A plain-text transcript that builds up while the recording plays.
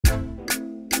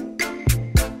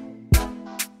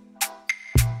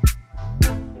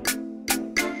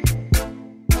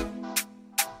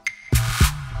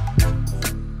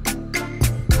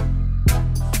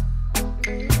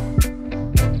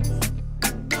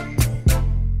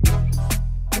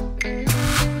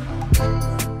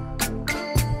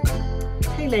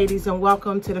ladies, and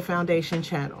welcome to the Foundation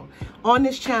channel. On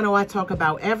this channel, I talk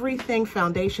about everything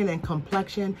foundation and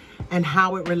complexion and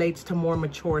how it relates to more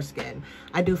mature skin.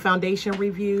 I do foundation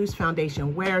reviews,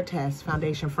 foundation wear tests,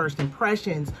 foundation first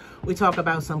impressions. We talk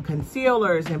about some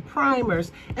concealers and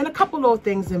primers and a couple little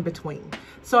things in between.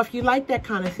 So if you like that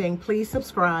kind of thing, please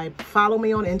subscribe. Follow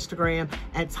me on Instagram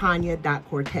at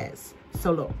Tanya.Cortez.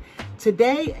 So look,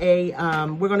 today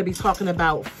we're going to be talking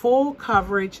about full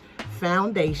coverage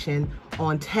foundation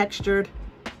on textured,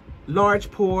 large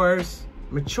pores,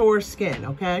 mature skin,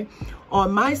 okay?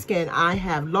 On my skin, I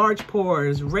have large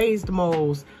pores, raised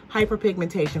moles,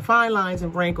 hyperpigmentation, fine lines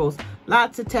and wrinkles,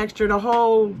 lots of texture, the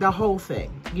whole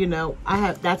thing. You know,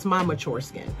 that's my mature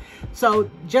skin. So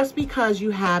just because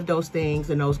you have those things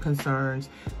and those concerns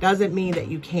doesn't mean that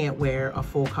you can't wear a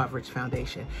full coverage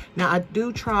foundation. Now, I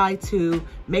do try to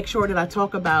make sure that I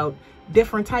talk about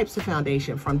different types of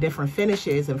foundation from different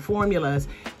finishes and formulas,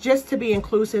 just to be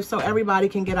inclusive so everybody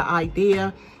can get an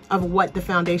idea of what the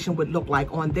foundation would look like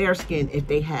on their skin if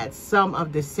they had some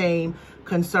of the same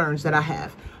concerns that I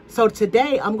have. So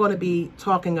today I'm going to be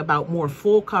talking about more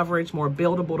full coverage, more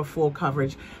buildable to full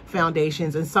coverage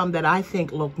foundations, and some that I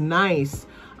think look nice,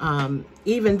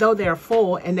 even though they're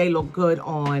full and they look good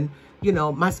on, you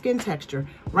know, my skin texture.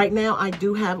 Right now I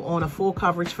do have on a full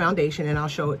coverage foundation, and I'll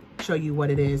show you what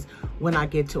it is when I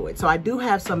get to it. So I do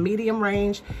have some medium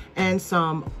range and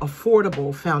some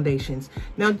affordable foundations.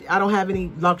 Now, I don't have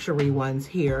any luxury ones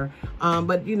here,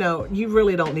 but you know, you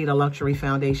really don't need a luxury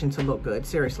foundation to look good.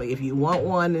 Seriously, if you want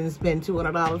one and spend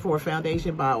 $200 for a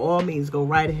foundation, by all means, go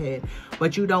right ahead.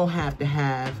 But you don't have to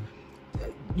have,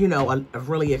 you know, a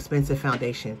really expensive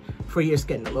foundation for your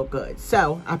skin to look good.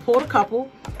 So I pulled a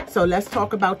couple. So let's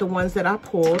talk about the ones that I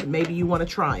pulled. Maybe you want to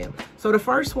try them. So the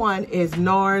first one is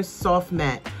Nars Soft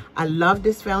Matte. I love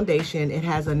this foundation. It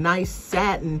has a nice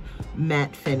satin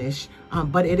matte finish,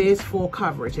 but it is full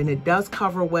coverage and it does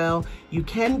cover well. You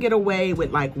can get away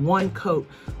with like one coat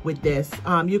with this.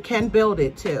 You can build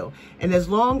it too. And as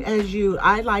long as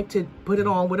I like to put it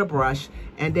on with a brush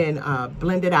and then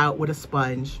blend it out with a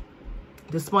sponge.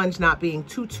 The sponge not being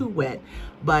too wet,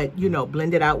 but, you know,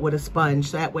 blend it out with a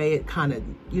sponge. That way it kind of,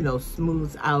 you know,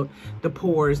 smooths out the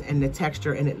pores and the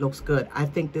texture, and it looks good. I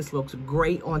think this looks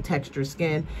great on textured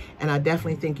skin, and I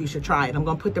definitely think you should try it. I'm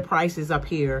going to put the prices up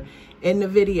here in the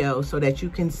video so that you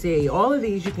can see. All of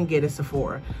these you can get at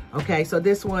Sephora. Okay, so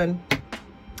this one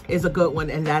is a good one,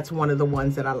 and that's one of the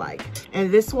ones that I like.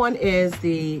 And this one is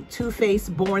the Too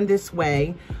Faced Born This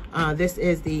Way. This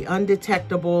is the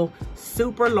undetectable,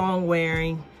 super long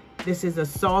wearing. This is a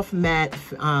soft matte,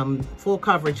 full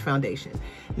coverage foundation.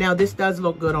 Now, this does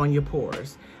look good on your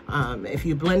pores. If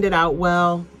you blend it out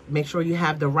well, make sure you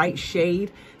have the right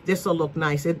shade. This will look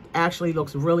nice. It actually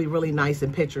looks really, really nice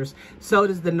in pictures. So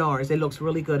does the Nars. It looks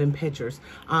really good in pictures.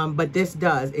 But this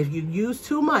does. If you use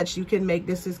too much, you can make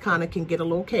this can get a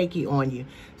little cakey on you.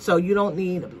 So you don't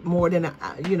need more than a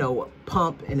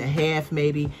pump and a half,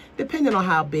 maybe, depending on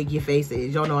how big your face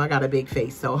is. Y'all know I got a big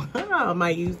face, so I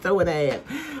might use 2.5.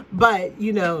 But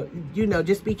you know,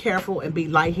 just be careful and be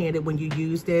light-handed when you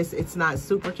use this. It's not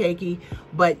super cakey,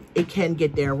 but it can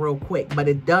get there real quick. But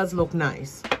it does look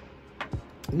nice.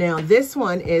 Now, this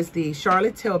one is the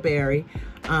Charlotte Tilbury.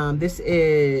 This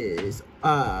is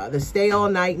the Stay All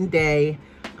Night and Day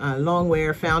Long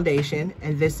Wear Foundation.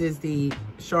 And this is the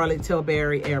Charlotte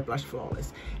Tilbury Airbrush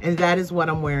Flawless. And that is what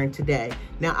I'm wearing today.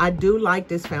 Now, I do like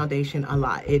this foundation a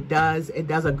lot. It does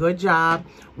a good job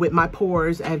with my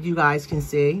pores, as you guys can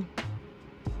see.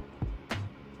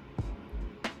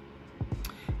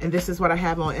 And this is what I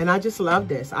have on. And I just love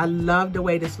this. I love the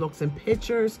way this looks in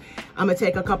pictures. I'm going to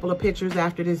take a couple of pictures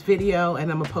after this video,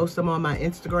 and I'm going to post them on my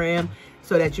Instagram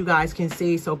so that you guys can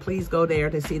see. So please go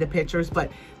there to see the pictures.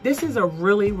 But this is a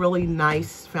really, really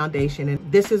nice foundation.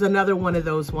 And this is another one of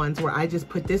those ones where I just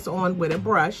put this on with a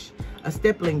brush, a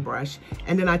stippling brush.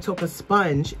 And then I took a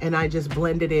sponge and I just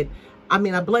blended it. I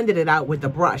mean, I blended it out with the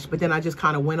brush, but then I just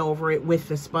kind of went over it with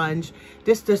the sponge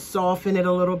just to soften it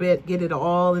a little bit, get it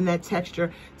all in that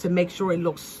texture to make sure it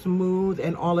looks smooth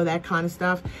and all of that kind of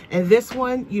stuff. And this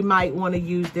one, you might want to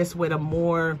use this with a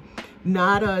more,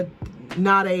 not a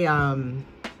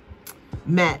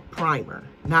matte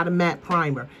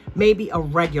primer, maybe a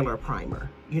regular primer,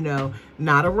 you know,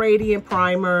 not a radiant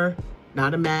primer,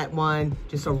 not a matte one,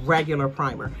 just a regular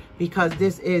primer, because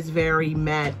this is very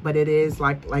matte, but it is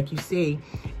like you see,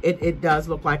 it does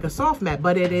look like a soft matte,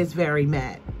 but it is very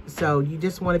matte. So you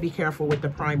just want to be careful with the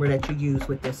primer that you use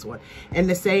with this one. And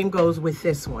the same goes with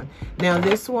this one. Now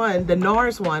this one, the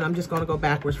Nars one, I'm just going to go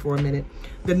backwards for a minute.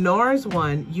 The Nars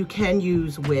one, you can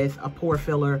use with a pore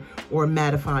filler or a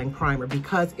mattifying primer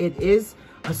because it is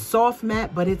a soft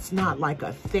matte, but it's not like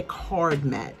a thick, hard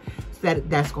matte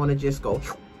that's going to just go.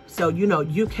 So, you know,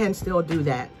 you can still do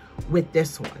that with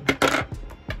this one.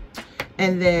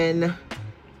 And then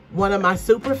one of my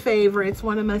super favorites,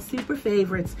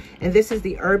 and this is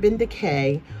the Urban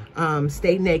Decay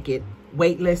Stay Naked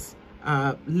Weightless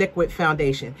Liquid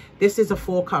Foundation. This is a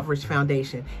full coverage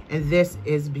foundation, and this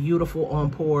is beautiful on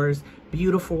pores,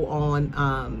 beautiful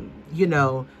on, you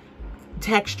know,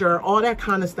 texture, all that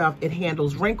kind of stuff. It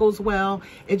handles wrinkles well.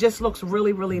 It just looks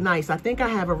really, really nice. I think I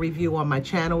have a review on my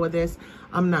channel of this.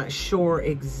 I'm not sure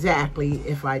exactly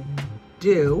if I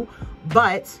do,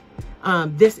 but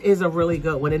this is a really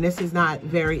good one, and this is not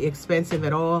very expensive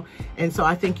at all, and so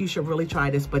I think you should really try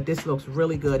this. But this looks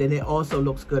really good, and it also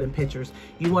looks good in pictures.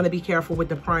 You want to be careful with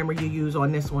the primer you use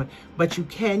on this one, but you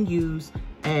can use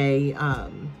a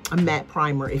matte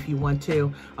primer if you want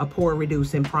to, a pore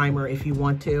reducing primer if you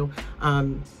want to,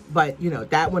 but you know,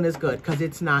 that one is good because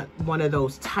it's not one of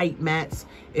those tight mattes.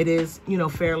 It is, you know,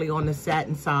 fairly on the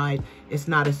satin side. It's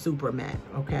not a super matte.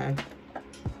 Okay.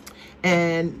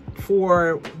 And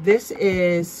for this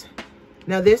is,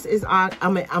 now this is,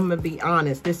 I'm gonna be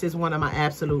honest, this is one of my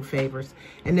absolute favorites,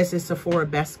 and this is Sephora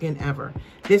Best Skin Ever.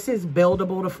 This is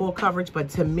buildable to full coverage, but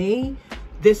to me,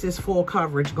 this is full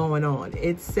coverage going on.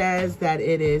 It says that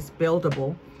it is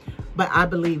buildable, but I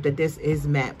believe that this is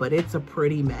matte, but it's a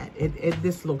pretty matte.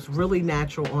 This looks really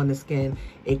natural on the skin.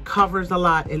 It covers a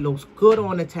lot. It looks good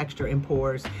on the texture and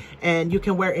pores, and you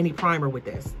can wear any primer with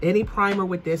this. Any primer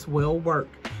with this will work.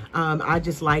 I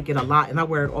just like it a lot, and I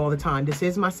wear it all the time. This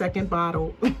is my second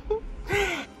bottle,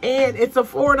 and it's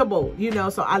affordable, you know,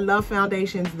 so I love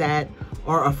foundations that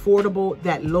are affordable,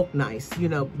 that look nice, you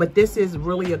know, but this is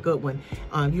really a good one.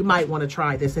 You might want to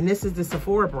try this, and this is the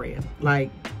Sephora brand.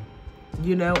 Like,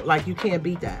 you know, like you can't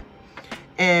beat that.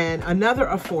 And another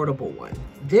affordable one,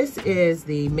 this is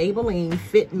the Maybelline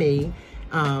Fit Me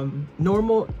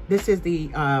normal. This is the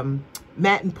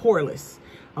matte and poreless.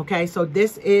 Okay, so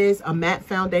this is a matte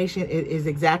foundation. It is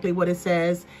exactly what it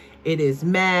says. It is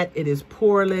matte, it is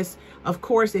poreless. Of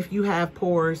course, if you have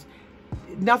pores,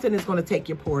 nothing is going to take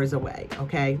your pores away,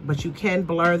 okay? But you can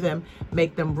blur them,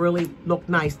 make them really look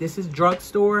nice. This is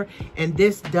drugstore, and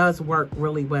this does work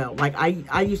really well. Like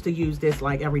I used to use this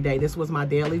like every day. This was my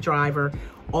daily driver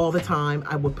all the time.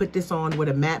 I would put this on with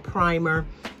a matte primer.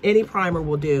 Any primer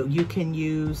will do. You can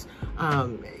use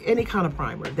any kind of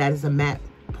primer that is a matte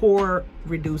pore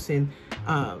reducing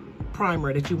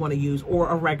primer that you want to use, or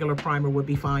a regular primer would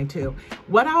be fine too.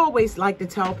 What I always like to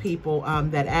tell people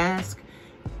that ask,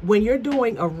 when you're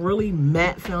doing a really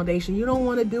matte foundation, you don't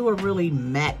want to do a really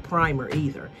matte primer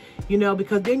either, you know,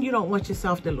 because then you don't want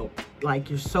yourself to look like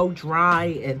you're so dry,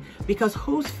 and because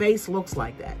whose face looks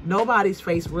like that? Nobody's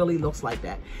face really looks like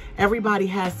that. Everybody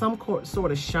has some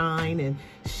sort of shine and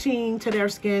sheen to their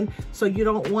skin, so you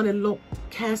don't want to look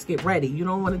casket ready. You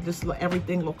don't want to just let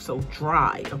everything look so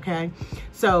dry, okay?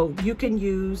 So you can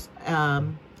use a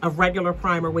regular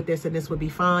primer with this, and this would be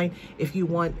fine. If you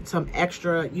want some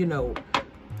extra, you know,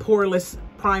 poreless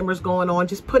primers going on,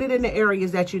 just put it in the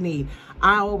areas that you need.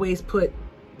 I always put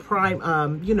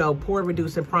you know, pore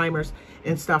reducing primers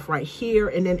and stuff right here,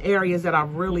 and then areas that I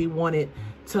really want it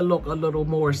to look a little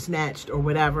more snatched or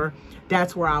whatever,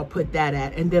 that's where I'll put that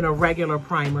at, and then a regular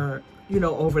primer, you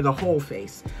know, over the whole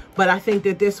face. But I think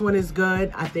that this one is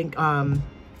good. I think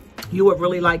you would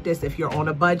really like this if you're on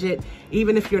a budget.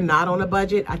 Even if you're not on a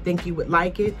budget, I think you would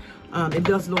like it. It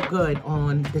does look good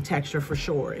on the texture for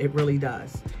sure. It really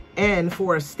does. And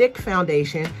for a stick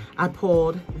foundation, I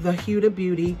pulled the Huda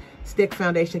Beauty stick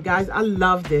foundation. Guys, I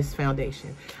love this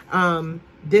foundation.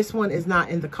 This one is not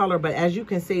in the color, but as you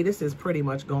can see, this is pretty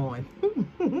much gone.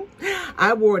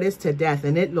 I wore this to death,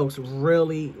 and it looks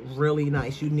really, really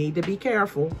nice. You need to be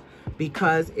careful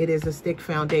because it is a stick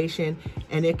foundation,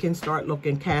 and it can start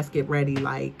looking casket ready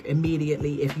like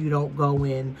immediately if you don't go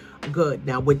in good.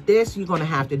 Now with this, you're going to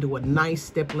have to do a nice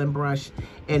stippling brush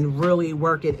and really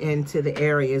work it into the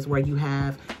areas where you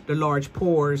have the large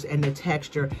pores and the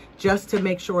texture, just to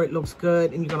make sure it looks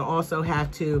good. And you're going to also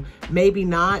have to, maybe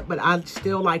not, but I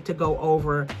still like to go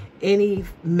over any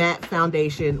matte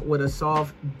foundation with a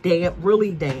soft, damp,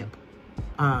 really damp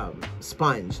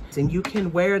sponge. And you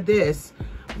can wear this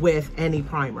with any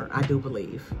primer, I do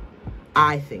believe.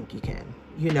 I think you can.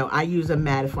 You know, I use a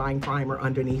mattifying primer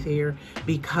underneath here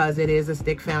because it is a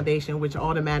stick foundation, which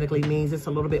automatically means it's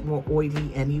a little bit more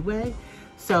oily anyway.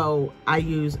 So I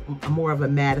use more of a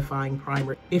mattifying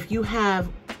primer. If you have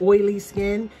oily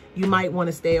skin, you might want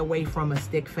to stay away from a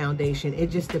stick foundation.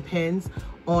 It just depends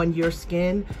on your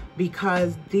skin,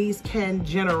 because these can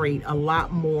generate a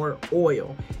lot more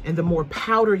oil, and the more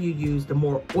powder you use, the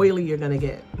more oily you're going to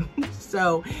get.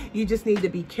 So you just need to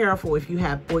be careful if you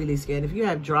have oily skin. If you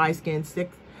have dry skin, stick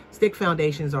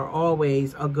foundations are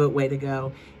always a good way to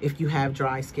go if you have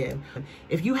dry skin.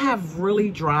 If you have really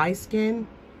dry skin,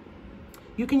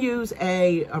 you can use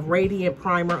a radiant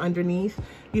primer underneath,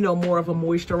 you know, more of a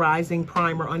moisturizing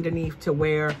primer underneath to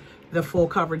wear the full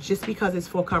coverage. Just because it's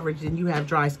full coverage and you have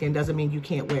dry skin doesn't mean you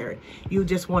can't wear it. You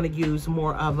just want to use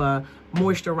more of a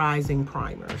moisturizing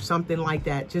primer, something like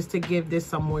that, just to give this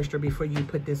some moisture before you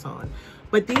put this on.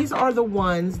 But these are the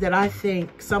ones that I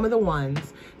think, some of the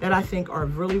ones that I think are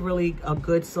really, really a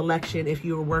good selection if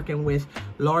you're working with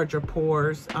larger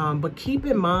pores. But keep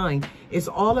in mind, it's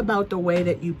all about the way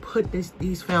that you put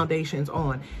these foundations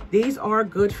on. These are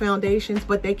good foundations,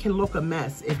 but they can look a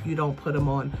mess if you don't put them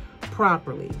on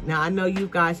properly. Now, I know you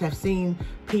guys have seen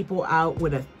people out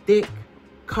with a thick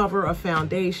cover of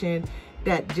foundation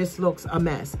that just looks a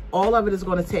mess. All of it is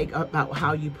going to take about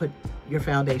how you put your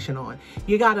foundation on.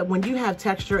 You gotta, when you have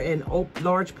texture and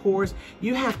large pores,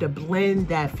 you have to blend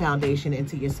that foundation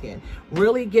into your skin.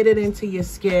 Really get it into your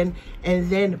skin and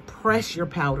then press your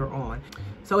powder on.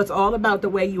 So it's all about the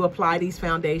way you apply these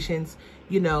foundations.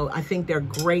 You know, I think they're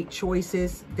great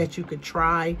choices that you could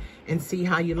try and see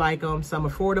how you like them. Some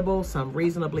affordable, some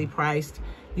reasonably priced.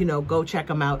 You know, go check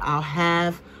them out. I'll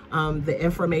have the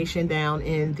information down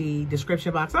in the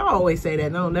description box. I always say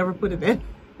that. No, never put it in.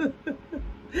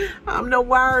 I'm no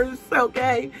words,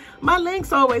 okay? My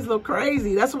links always look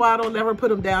crazy. That's why I don't never put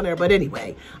them down there. But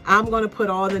anyway, I'm going to put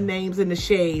all the names and the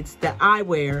shades that I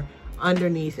wear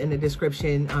underneath in the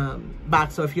description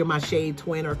box. So if you're my shade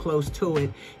twin or close to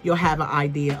it, you'll have an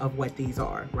idea of what these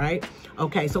are, right?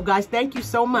 Okay, so guys, thank you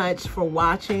so much for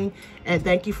watching, and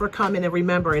thank you for coming. And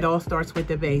remember, it all starts with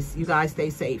the base. You guys stay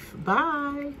safe. Bye.